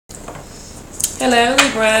Hello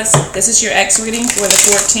Libras, this is your X reading for the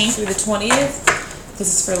 14th through the 20th.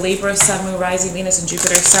 This is for Libra, Sun, Moon, Rising, Venus, and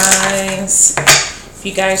Jupiter signs. If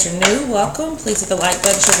you guys are new, welcome. Please hit the like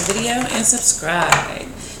button, share the video, and subscribe.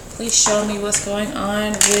 Please show me what's going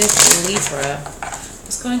on with Libra.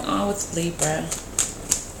 What's going on with Libra?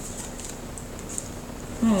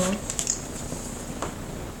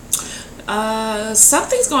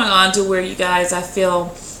 Something's going on to where you guys, I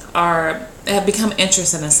feel, have become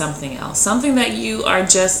interested in something else, something that you are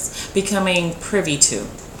just becoming privy to,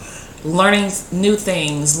 learning new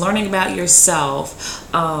things, learning about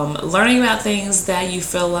yourself, learning about things that you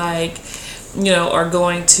feel like, you know, are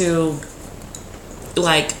going to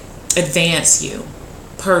like advance you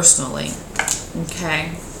personally.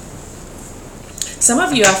 Okay, some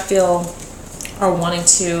of you, I feel, are wanting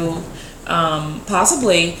to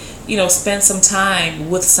possibly, you know, spend some time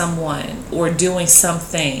with someone or doing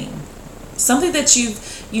something that you've,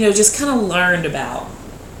 you know, just kind of learned about.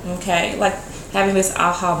 Okay, like having this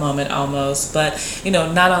aha moment almost, but you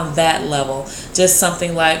know, not on that level, just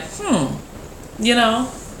something like, you know,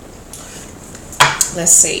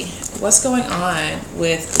 let's see what's going on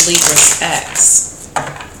with Libra's ex.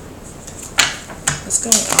 What's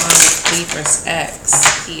going on with Libra's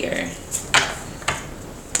ex here?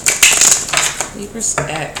 Libra's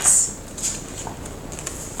ex.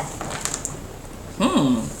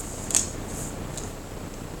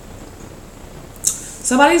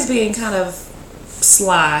 Somebody's being kind of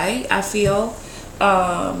sly, I feel.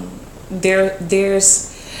 I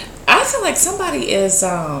feel like somebody is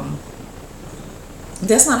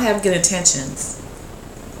does not have good intentions.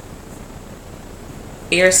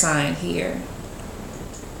 Air sign here.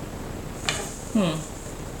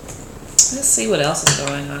 Let's see what else is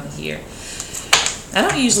going on here. I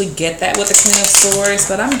don't usually get that with the Queen of Swords,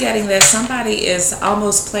 but I'm getting that somebody is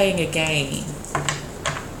almost playing a game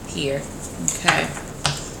here. Okay.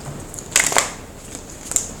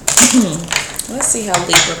 Let's see how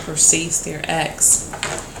Libra perceives their ex.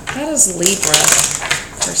 How does Libra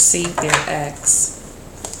perceive their ex?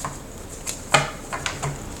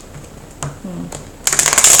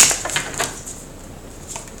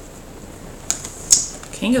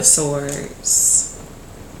 King of Swords.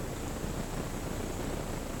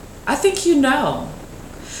 I think you know.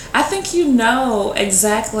 I think you know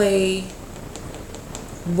exactly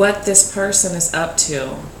what this person is up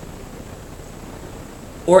to.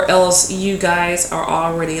 Or else you guys are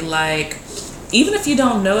already like, even if you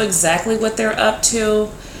don't know exactly what they're up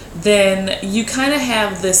to, then you kind of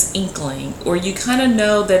have this inkling, or you kind of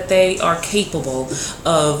know that they are capable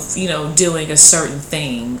of, you know, doing a certain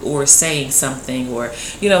thing or saying something, or,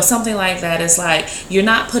 you know, something like that. It's like you're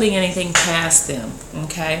not putting anything past them.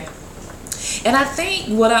 Okay. And I think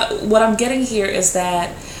what I'm getting here is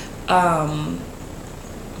that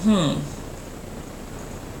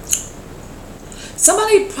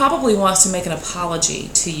somebody probably wants to make an apology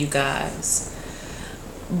to you guys,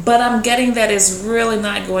 but I'm getting that it's really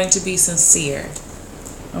not going to be sincere.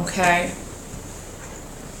 Okay,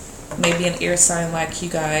 maybe an air sign like you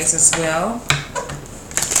guys as well,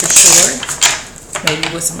 for sure. Maybe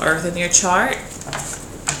with some earth in your chart.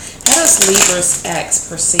 How does Libra's ex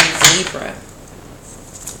perceive Libra?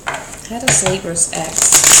 How does Libra's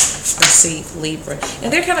ex perceive Libra?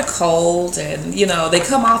 And they're kind of cold, and you know, they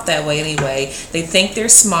come off that way anyway. They think they're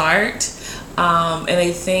smart, and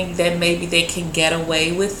they think that maybe they can get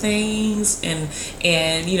away with things, and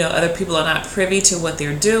you know, other people are not privy to what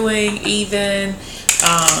they're doing, even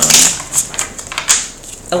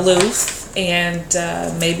aloof, and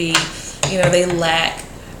maybe, you know, they lack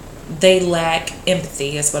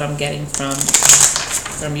empathy is what I'm getting from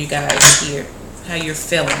you guys here. How you're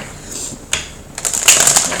feeling.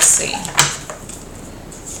 Let's see.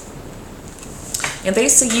 And they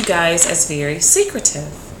see you guys as very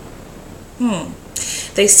secretive.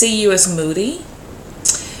 They see you as moody.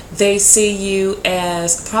 They see you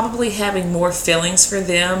as probably having more feelings for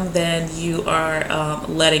them than you are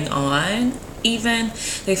letting on. Even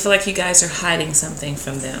they feel like you guys are hiding something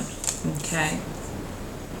from them. Okay.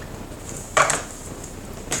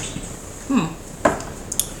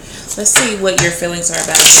 Let's see what your feelings are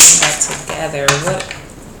about getting back together. What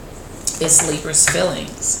is Libra's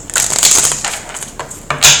feelings?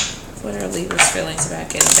 What are Libra's feelings about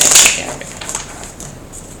getting back together?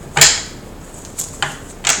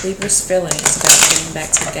 Libra's feelings about getting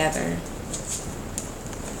back together.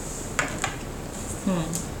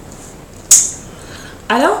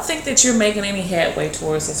 I don't think that you're making any headway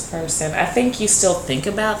towards this person. I think you still think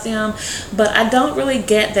about them, but I don't really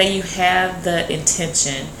get that you have the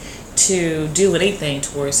intention to do anything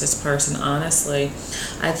towards this person, honestly.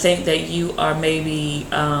 I think that you are maybe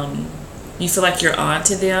You feel like you're on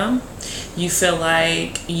to them. You feel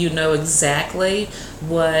like you know exactly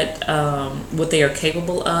what they are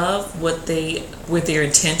capable of, what their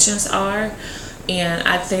intentions are, and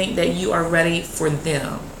I think that you are ready for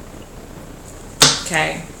them.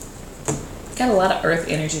 Okay, got a lot of earth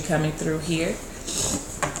energy coming through here.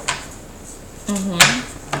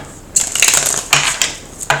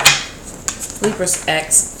 Libra's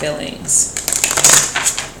ex feelings.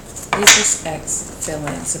 Libra's ex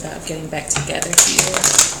feelings about getting back together here.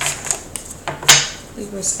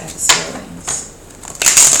 Libra's ex feelings.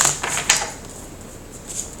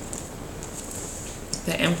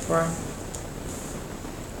 The Emperor.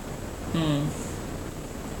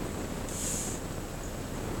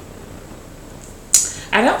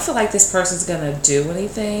 I don't feel like this person's gonna do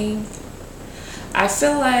anything. I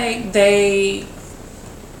feel like they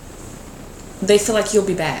feel like you'll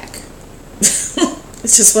be back.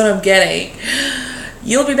 It's just what I'm getting.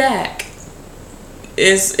 You'll be back.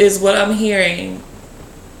 Is what I'm hearing.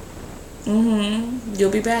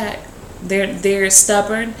 You'll be back. They're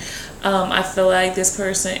stubborn. I feel like this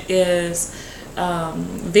person is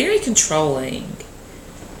very controlling.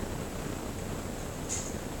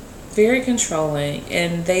 Very controlling,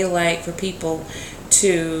 and they like for people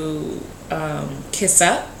to kiss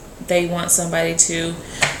up. They want somebody to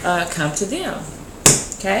come to them.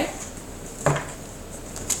 Okay?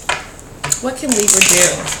 What can Libra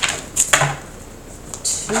do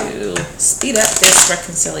to speed up this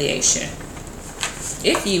reconciliation?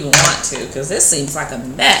 If you want to, because this seems like a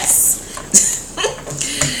mess.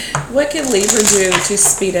 What can Libra do to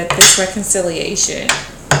speed up this reconciliation?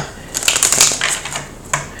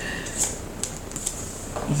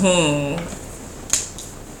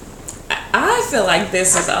 I feel like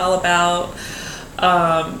this is all about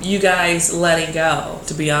you guys letting go,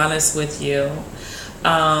 to be honest with you.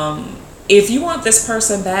 If you want this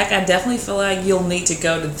person back, I definitely feel like you'll need to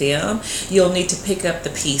go to them. You'll need to pick up the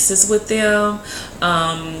pieces with them,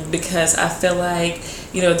 because I feel like,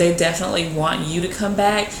 you know, they definitely want you to come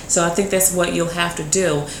back. So I think that's what you'll have to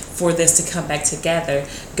do for this to come back together.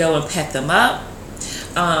 Go and pet them up.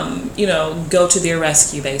 You know, go to their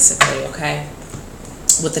rescue, basically, okay?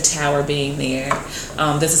 With the Tower being there.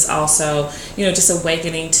 This is also, you know, just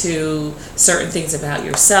awakening to certain things about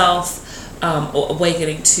yourself,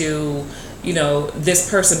 awakening to, you know, this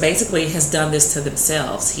person basically has done this to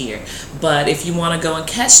themselves here. But if you want to go and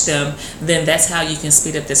catch them, then that's how you can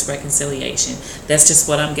speed up this reconciliation. That's just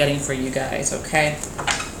what I'm getting for you guys, okay?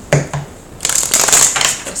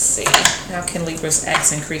 Let's see. How can Libra's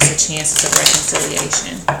ex increase the chances of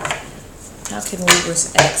reconciliation? How can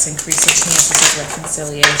Libra's ex increase the chances of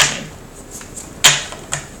reconciliation?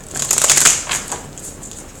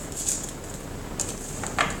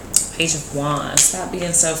 Page of Wands. Stop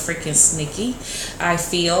being so freaking sneaky, I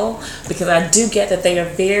feel, because I do get that they are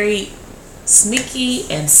very sneaky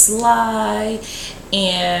and sly,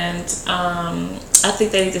 and I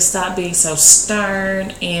think they need to stop being so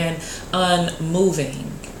stern and unmoving.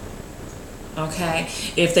 Okay,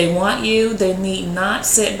 if they want you, they need not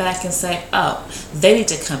sit back and say, oh, they need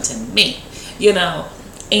to come to me, you know,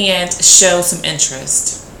 and show some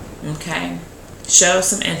interest. Okay, show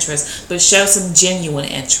some interest, but show some genuine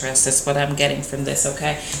interest. That's what I'm getting from this.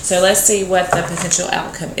 Okay, so let's see what the potential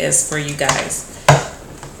outcome is for you guys.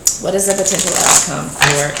 What is the potential outcome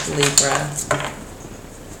for Libra?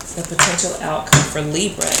 The potential outcome for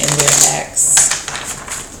Libra and their ex.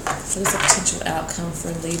 What is the potential outcome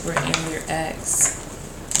for Libra and their ex?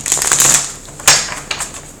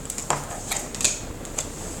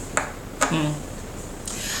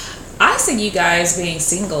 I see you guys being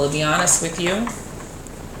single, to be honest with you.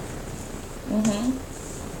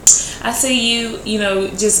 I see you, you know,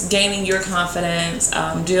 just gaining your confidence,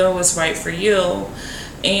 doing what's right for you,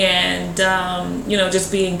 and, you know, just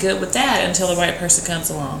being good with that until the right person comes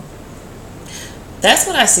along. That's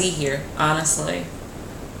what I see here, honestly.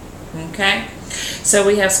 Okay, so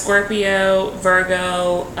we have Scorpio,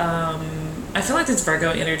 Virgo. I feel like this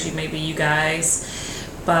Virgo energy may be you guys,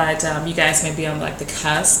 but you guys may be on like the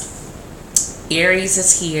cusp. Aries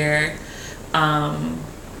is here.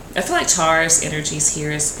 I feel like Taurus energy is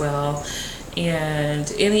here as well, and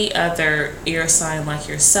any other air sign like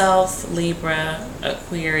yourself, Libra,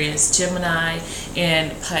 Aquarius, Gemini,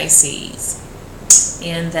 and Pisces.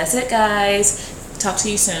 And that's it, guys. Talk to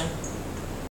you soon.